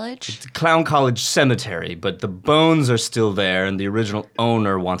clown college? It's a clown college cemetery, but the bones are still there, and the original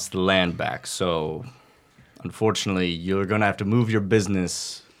owner wants the land back. So, unfortunately, you're gonna have to move your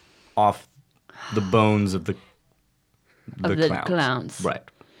business off the bones of the clowns. Right.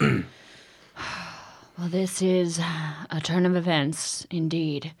 Well, this is a turn of events,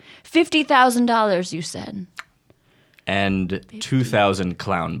 indeed. $50,000, you said. And 2,000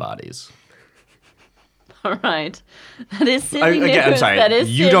 clown bodies. All right. That is silly news. I'm sorry. That is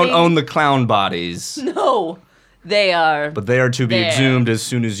You silly. don't own the clown bodies, No. They are. but they are to be There. exhumed as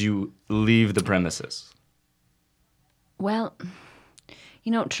soon as you leave the premises. Well,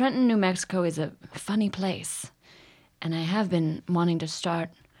 you know, Trenton, New Mexico is a funny place. And I have been wanting to start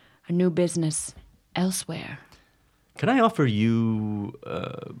a new business elsewhere. Can I offer you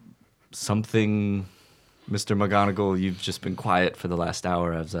something, Mr. McGonagall? You've just been quiet for the last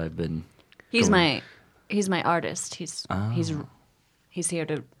hour as I've been. He's my artist. He's here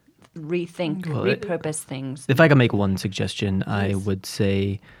to rethink, repurpose things. If I could make one suggestion, I would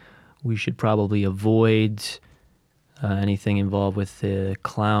say we should probably avoid anything involved with the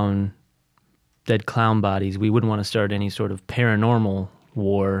dead clown bodies. We wouldn't want to start any sort of paranormal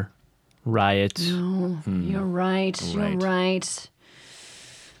war, riot. No, you're right. You're right.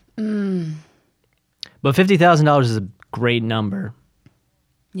 But $50,000 is a great number.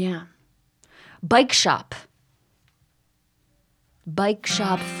 Yeah. Bike shop. Bike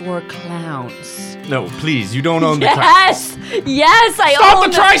shop for clowns. No, please, you don't own the clown. Yes! Yes, I Stop own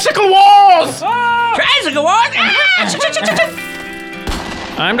the tricycle walls! Tricycle walk.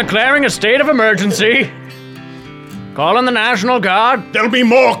 I'm declaring a state of emergency. Calling the National Guard. There'll be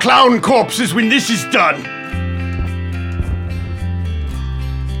more clown corpses when this is done.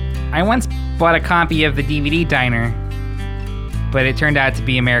 I once bought a copy of the DVD Diner, but it turned out to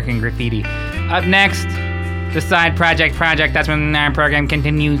be American Graffiti. Up next, the side project. That's when our program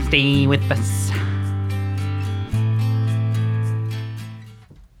continues. Stay with us.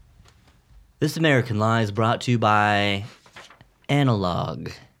 This American Lie is brought to you by Analog,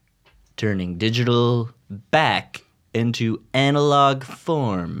 turning digital back into analog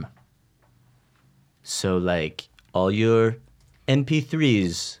form. So, like, all your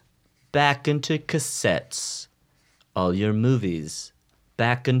MP3s back into cassettes. All your movies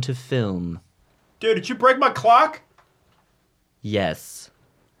back into film. Dude, did you break my clock? Yes.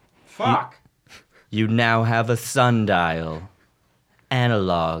 Fuck. You now have a sundial.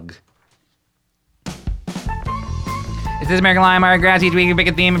 Analog. This is American Lion, Mario Grass. Each week we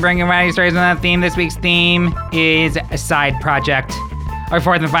pick a theme and bring a variety of stories on that theme. This week's theme is a side project. Our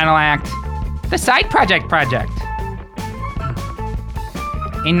fourth and final act, the Side Project Project.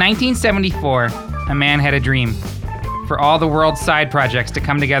 In 1974, a man had a dream for all the world's side projects to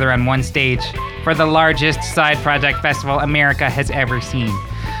come together on one stage for the largest side project festival America has ever seen.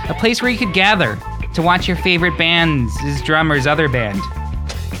 A place where you could gather to watch your favorite band's drummer's other band.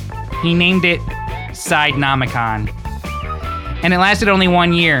 He named it Side-nomicon. And it lasted only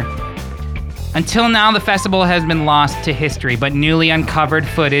 1 year. Until now, the festival has been lost to history, but newly uncovered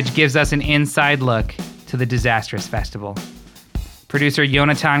footage gives us an inside look to the disastrous festival. Producer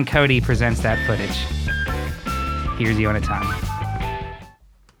Yonatan Cody presents that footage. Here's Yonatan.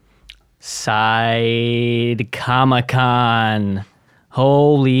 Side-comicon.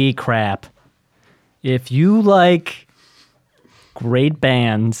 Holy crap. If you like great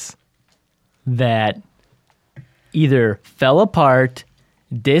bands that either fell apart,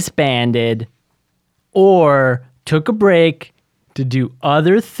 disbanded, or took a break to do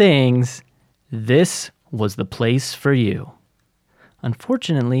other things, this was the place for you.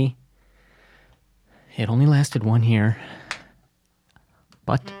 Unfortunately, it only lasted 1 year,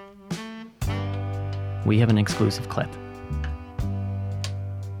 but we have an exclusive clip.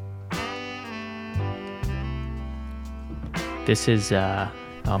 This is,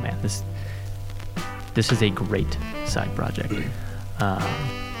 this is a great side project.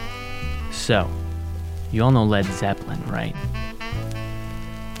 So, you all know Led Zeppelin, right?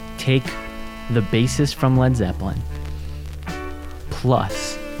 Take the bassist from Led Zeppelin,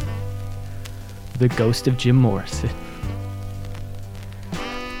 plus the ghost of Jim Morrison,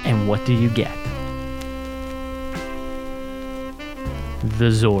 and what do you get? The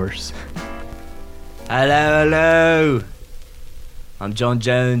Zors. Hello. I'm John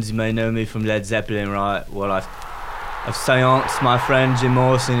Jones. You may know me from Led Zeppelin, right? Well, I've seanced my friend Jim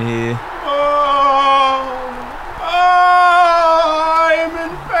Morrison here. I'm in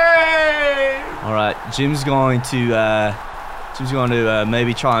pain. All right, Jim's going to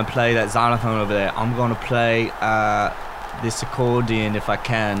maybe try and play that xylophone over there. I'm going to play this accordion if I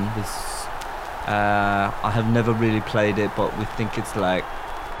can. I have never really played it, but we think it's like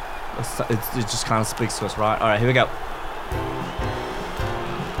it just kind of speaks to us, right? All right, here we go.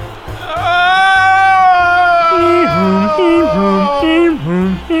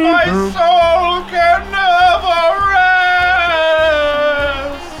 My soul can never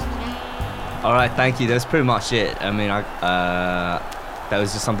rest. All right, thank you. That's pretty much it. I mean, that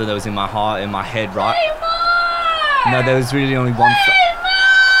was just something that was in my heart, in my head, right? No, there was really only one.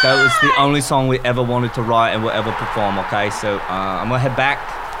 That was the only song we ever wanted to write and we'll ever perform. Okay, so I'm gonna head back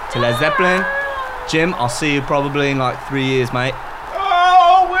to Led Zeppelin. Jim, I'll see you probably in like 3 years, mate.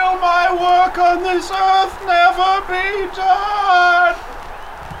 Oh, will my work on this earth never be done?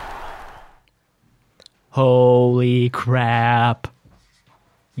 Holy crap.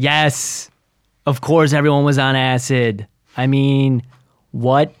 Yes. Of course everyone was on acid. I mean,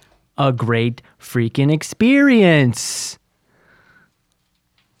 what a great freaking experience.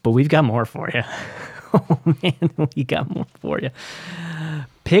 But we've got more for you. Oh man, we got more for you.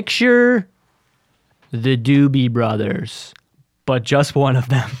 Picture the Doobie Brothers, but just one of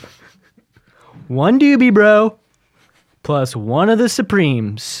them. One Doobie Bro plus one of the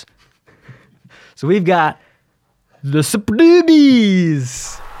Supremes. So we've got the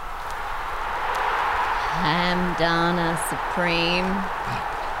Supremes. I'm Donna Supreme.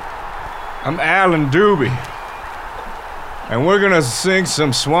 I'm Alan Doobie. And we're gonna sing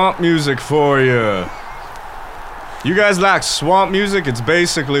some swamp music for you. You guys like swamp music? It's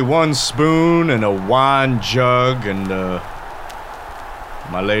basically one spoon and a wine jug and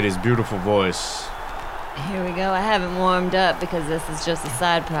my lady's beautiful voice. Here we go. I haven't warmed up because this is just a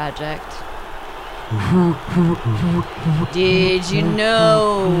side project. Did you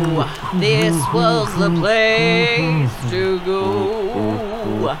know this was the place to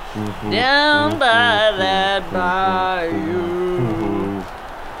go? Down by that bayou.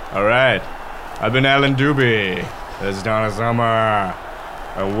 All right, I've been Alan Doobie. There's Donna Summer.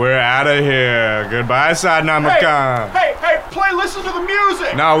 And we're out of here. Goodbye, Side-nomicon. Hey, listen to the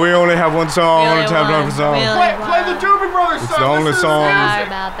music. No, we only have one song. We Only only have one. one song. We only Play the Doobie Brothers It's song. the only Listen to song. Sorry music.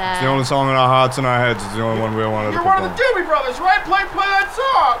 about that. It's the only song in our hearts and our heads. It's the only one we wanted You're to one of the perform. Doobie Brothers, right? Play that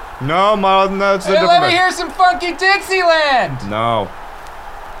song. No, Martin, that's a Hey, different. let me hear some funky Dixieland. No.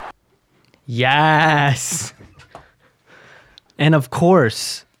 Yes. And of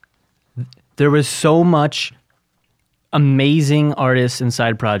course, there was so much amazing artists and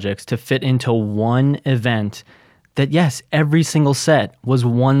side projects to fit into one event that, yes, every single set was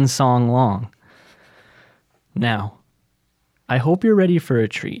one song long. Now, I hope you're ready for a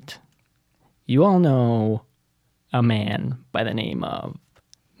treat. You all know a man by the name of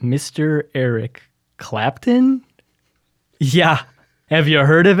Mr. Eric Clapton? Yeah. Have you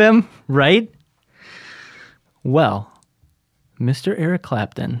heard of him, right? Well, Mr. Eric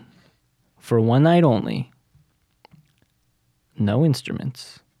Clapton, for one night only, no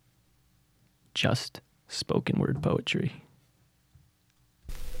instruments, just spoken word poetry.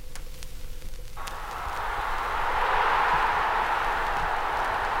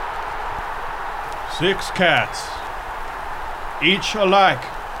 Six cats, each alike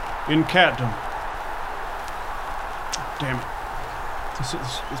in catdom. Damn it.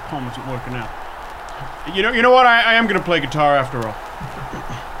 This poem isn't working out. You know what? I am gonna play guitar after all.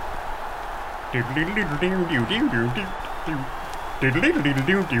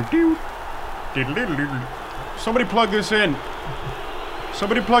 Somebody plug this in.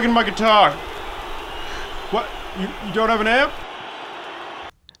 Somebody plug in my guitar. What? You don't have an amp?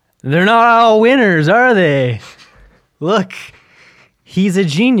 They're not all winners, are they? Look, he's a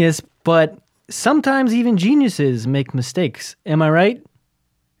genius, but sometimes even geniuses make mistakes. Am I right?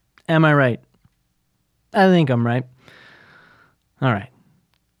 Am I right? I think I'm right. All right.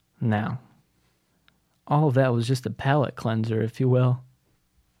 Now, all of that was just a palate cleanser, if you will.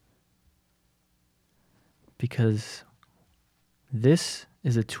 Because this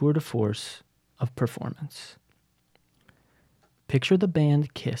is a tour de force of performance. Picture the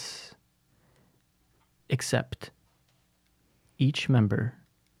band Kiss, except each member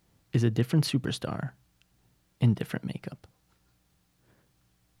is a different superstar in different makeup.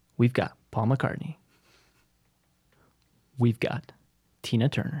 We've got Paul McCartney. We've got Tina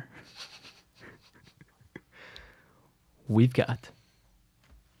Turner. We've got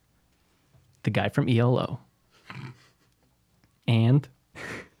the guy from ELO. And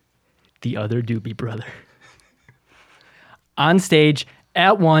the other Doobie Brother. On stage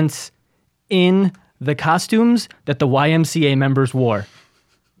at once in the costumes that the YMCA members wore.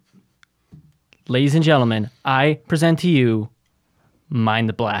 Ladies and gentlemen, I present to you Mind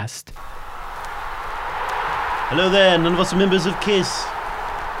the Blast. Hello there, none of us are members of KISS.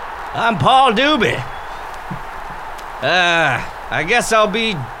 I'm Paul Doobie. I guess I'll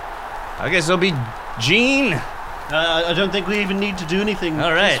be Gene. I don't think we even need to do anything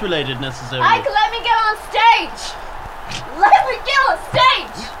All right. KISS-related necessarily. Ike, let me get on stage! Let me get on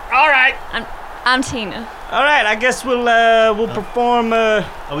stage! All right. I'm Tina. All right, I guess we'll perform. Are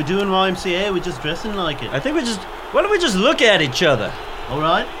we doing YMCA? Are we just dressing like it? I think why don't we just look at each other? All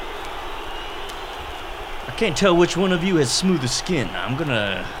right. I can't tell which one of you has smoother skin. I'm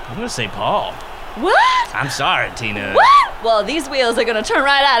gonna say Paul. What? I'm sorry, Tina. What? Well, these wheels are gonna turn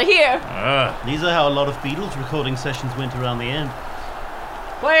right out of here. These are how a lot of Beatles recording sessions went around the end.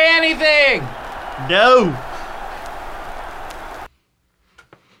 Play anything. No!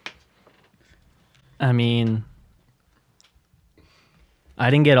 I mean, I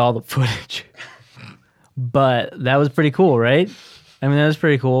didn't get all the footage, but that was pretty cool, right? I mean, that was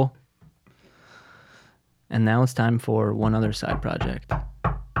pretty cool. And now it's time for one other side project.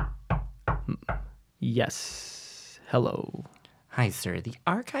 Yes. Hello. Hi, sir. The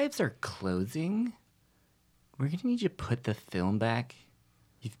archives are closing. We're going to need you to put the film back.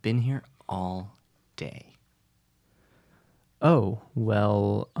 You've been here all day. Oh,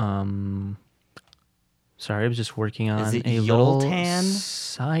 well, sorry, I was just working on Is it a little Yoltan?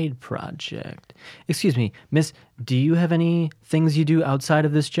 side project. Excuse me, miss, do you have any things you do outside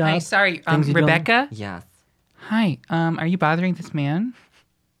of this job? Hi, sorry, Things you do on- Rebecca? Yes. Hi, are you bothering this man?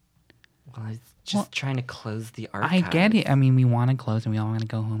 Well, I was just trying to close the archives. I get it. I mean, we want to close and we all want to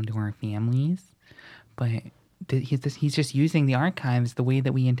go home to our families, but he's just using the archives the way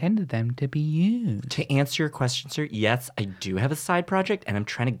that we intended them to be used. To answer your question, sir, yes, I do have a side project, and I'm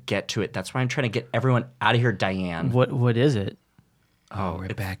trying to get to it. That's why I'm trying to get everyone out of here, Diane. What is it? Oh,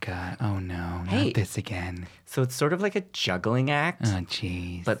 Rebecca. Oh, no. Hey. Not this again. So it's sort of like a juggling act. Oh,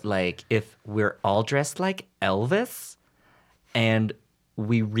 jeez. But like if we're all dressed like Elvis and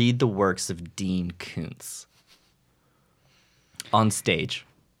we read the works of Dean Koontz on stage.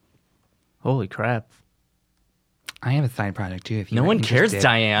 Holy crap. I have a side project too. If you No were one cares, interested.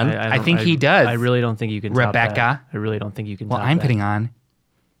 Diane. I think he does. I really don't think you can top that. Rebecca. I really don't think you can Well, top I'm that. putting on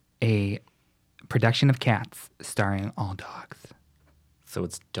a production of Cats starring all dogs. So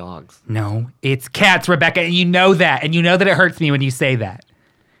it's dogs. No, it's cats, Rebecca, and you know that. And you know that it hurts me when you say that.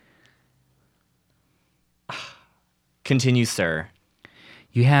 Continue, sir.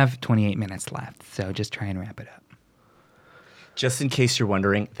 You have 28 minutes left, so just try and wrap it up. Just in case you're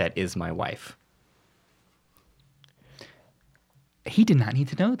wondering, that is my wife. He did not need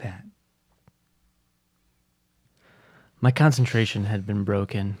to know that. My concentration had been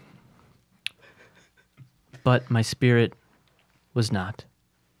broken, but my spirit was not.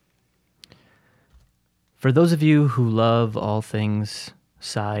 For those of you who love all things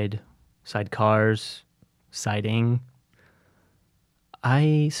sidecars, siding,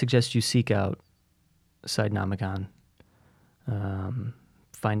 I suggest you seek out Sidenomicon.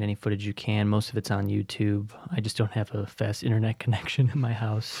 Find any footage you can. Most of it's on YouTube. I just don't have a fast internet connection in my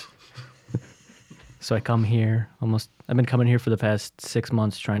house. So I come here I've been coming here for the past 6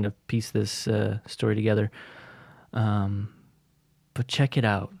 months trying to piece this story together. But check it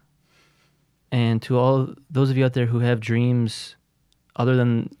out. And to all those of you out there who have dreams other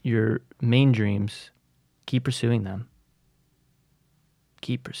than your main dreams, keep pursuing them.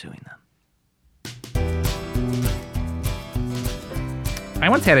 Keep pursuing them. I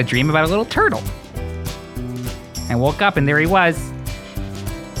once had a dream about a little turtle. I woke up and there he was.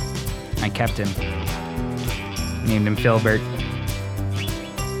 I kept him. Named him Filbert.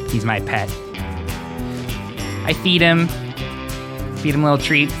 He's my pet. I feed him little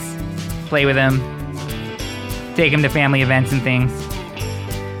treats, play with him, take him to family events and things.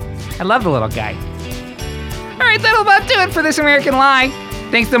 I love the little guy. All right, that'll about do it for This American Lie.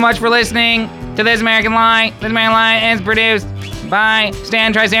 Thanks so much for listening to This American Lie. This American Lie is produced by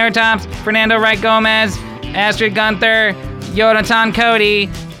Stan Triceratops, Fernando Wright Gomez, Astrid Gunther, Jonathan Cody,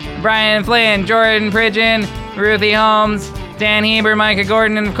 Brian Flynn, Jordan Pridgeon, Ruthie Holmes, Dan Heber, Micah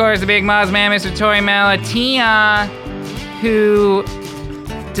Gordon, and of course the big Moz Man, Mr. Tori Malatia, who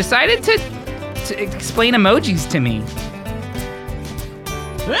decided to explain emojis to me.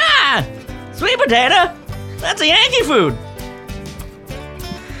 Ah! Sweet potato! That's a Yankee food!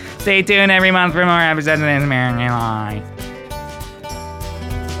 Stay tuned every month for more episodes of This American Lie.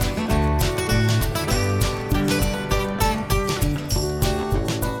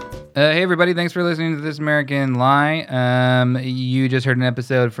 Hey everybody, thanks for listening to This American Lie. You just heard an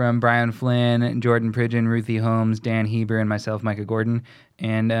episode from Brian Flynn, Jordan Pridgeon, Ruthie Holmes, Dan Heber, and myself, Micah Gordon.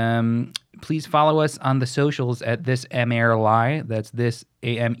 And please follow us on the socials at This Amerlie. That's This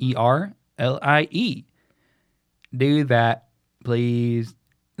AMERLIE. Do that, please.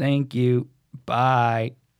 Thank you. Bye.